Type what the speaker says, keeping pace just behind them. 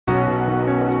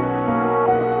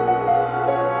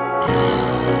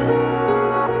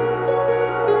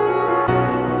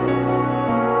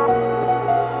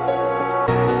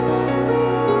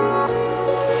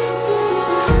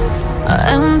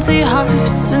empty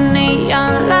hearts and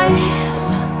neon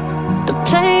lights. They're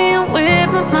playing with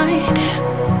my mind.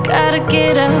 Gotta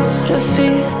get out of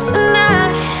here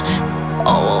tonight.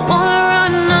 Oh, I wanna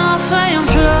run off and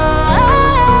fly.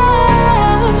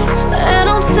 And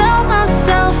I'll tell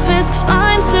myself it's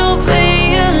fine to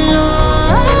be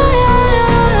alone,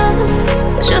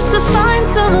 just to find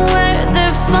somewhere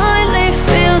that finally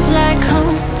feels like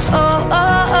home. Oh,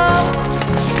 oh, oh.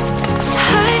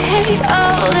 I hate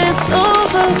all this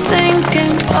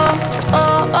overthinking. Oh,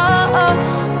 oh, oh, oh.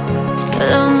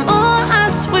 The more I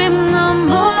swim, the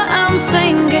more I'm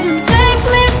sinking. Take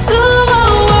me to a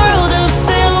world of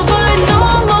silver. No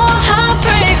more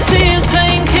heartbreaks, tears,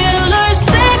 painkillers.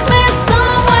 Take me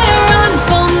somewhere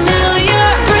unfamiliar.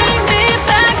 Bring me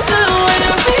back to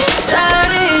where we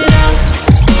started out.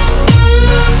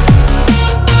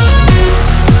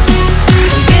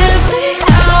 Get me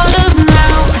out of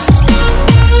now,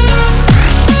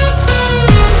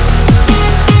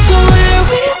 to where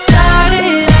we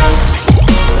started out.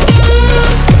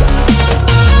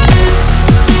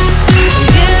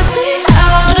 Get me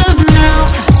out of now,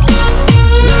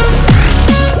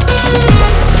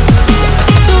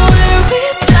 to where we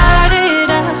started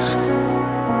out.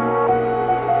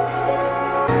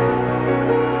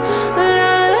 La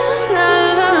la la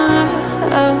la la,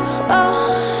 oh, oh.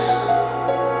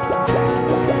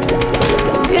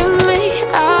 Get me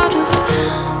out of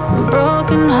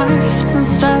broken hearts and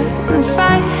starting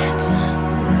fights,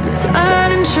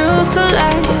 turning truth to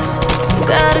lies.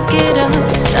 Gotta get up,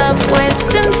 stop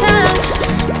wasting time.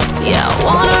 Yeah, I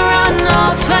wanna run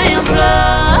off and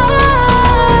fly.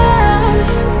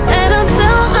 And I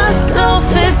tell myself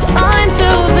it's fine to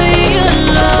be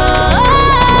alone,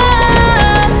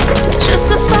 just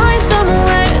to find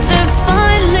somewhere that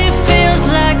finally feels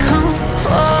like home.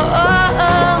 Oh, oh,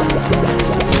 oh.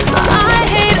 I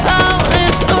hate all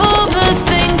this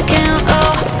overthinking.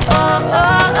 Oh, oh,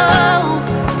 oh, oh.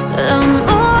 The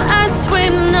more I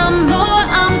swim, the more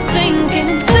I'm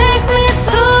sinking. Take me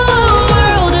to a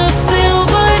world of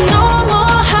silver. No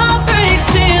more heartbreaks,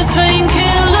 tears, pain.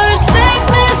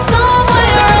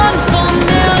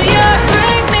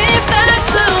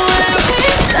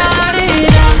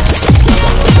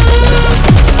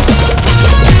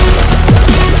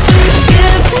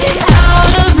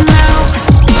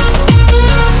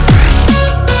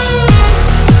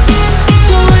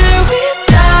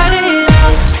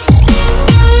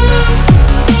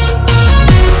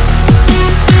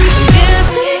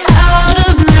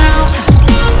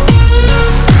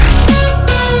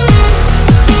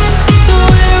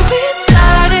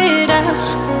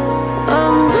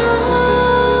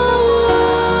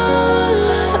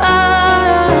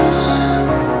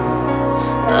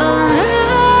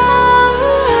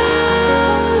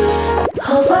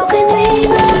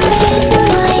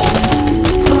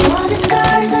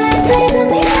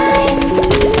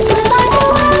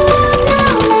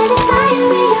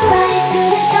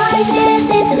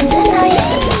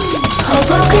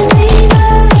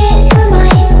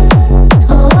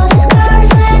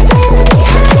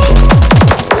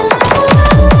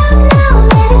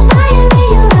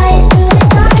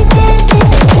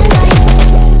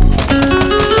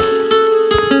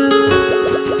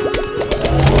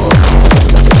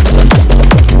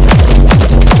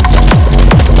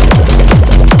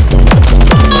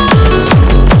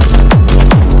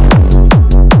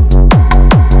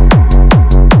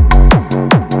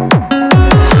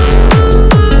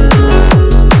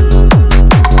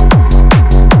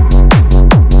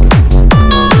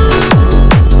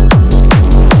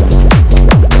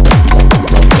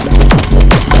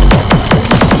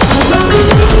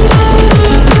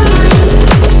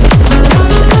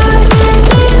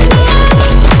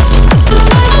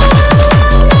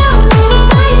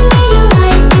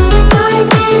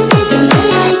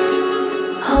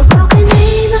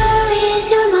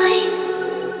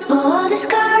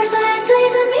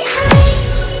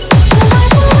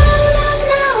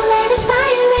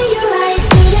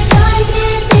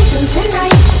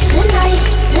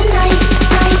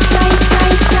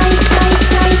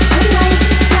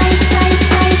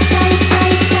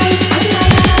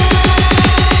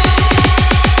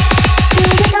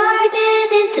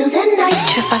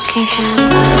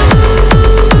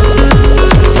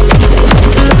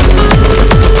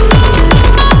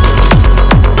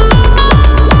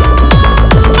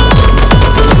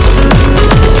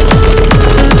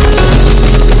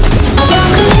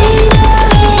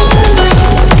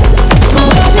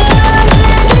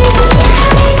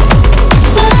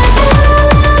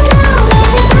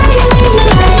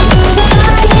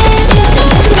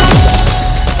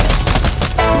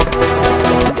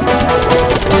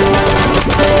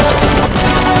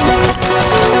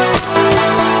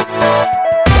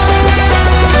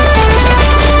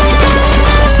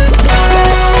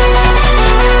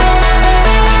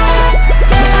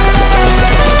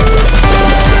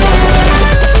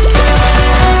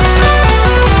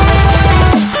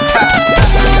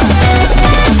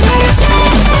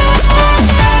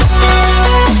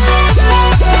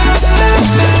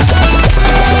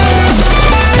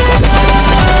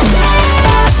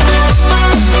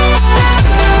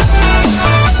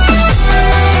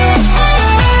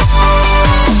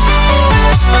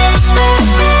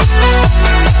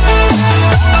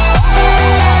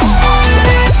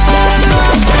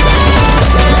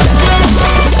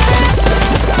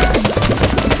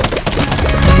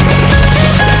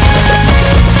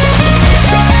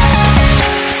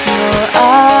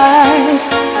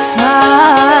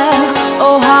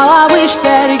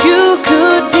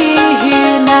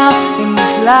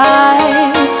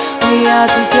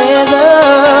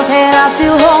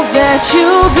 that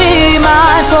you'll be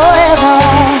mine forever.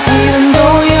 Even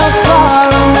though you're far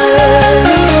away,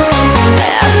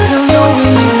 I still know we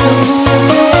need to move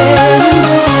again.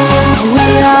 We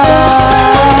are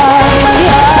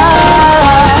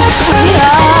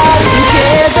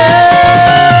together.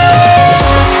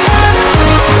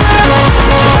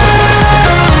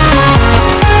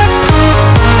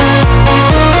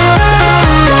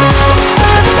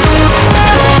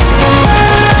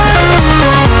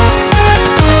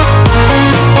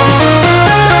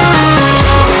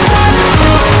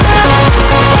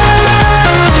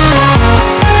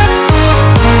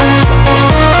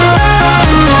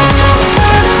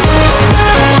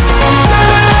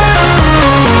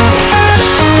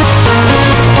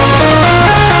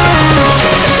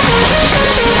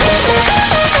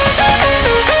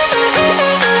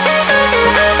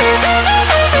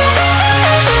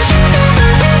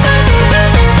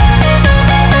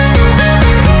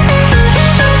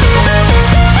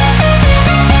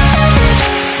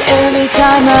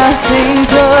 Time I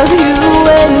think of you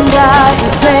and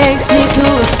it takes me to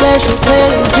a special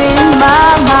place in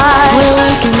my mind where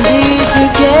we can be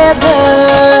together.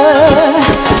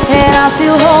 And I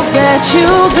still hope that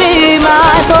you'll be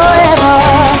mine forever.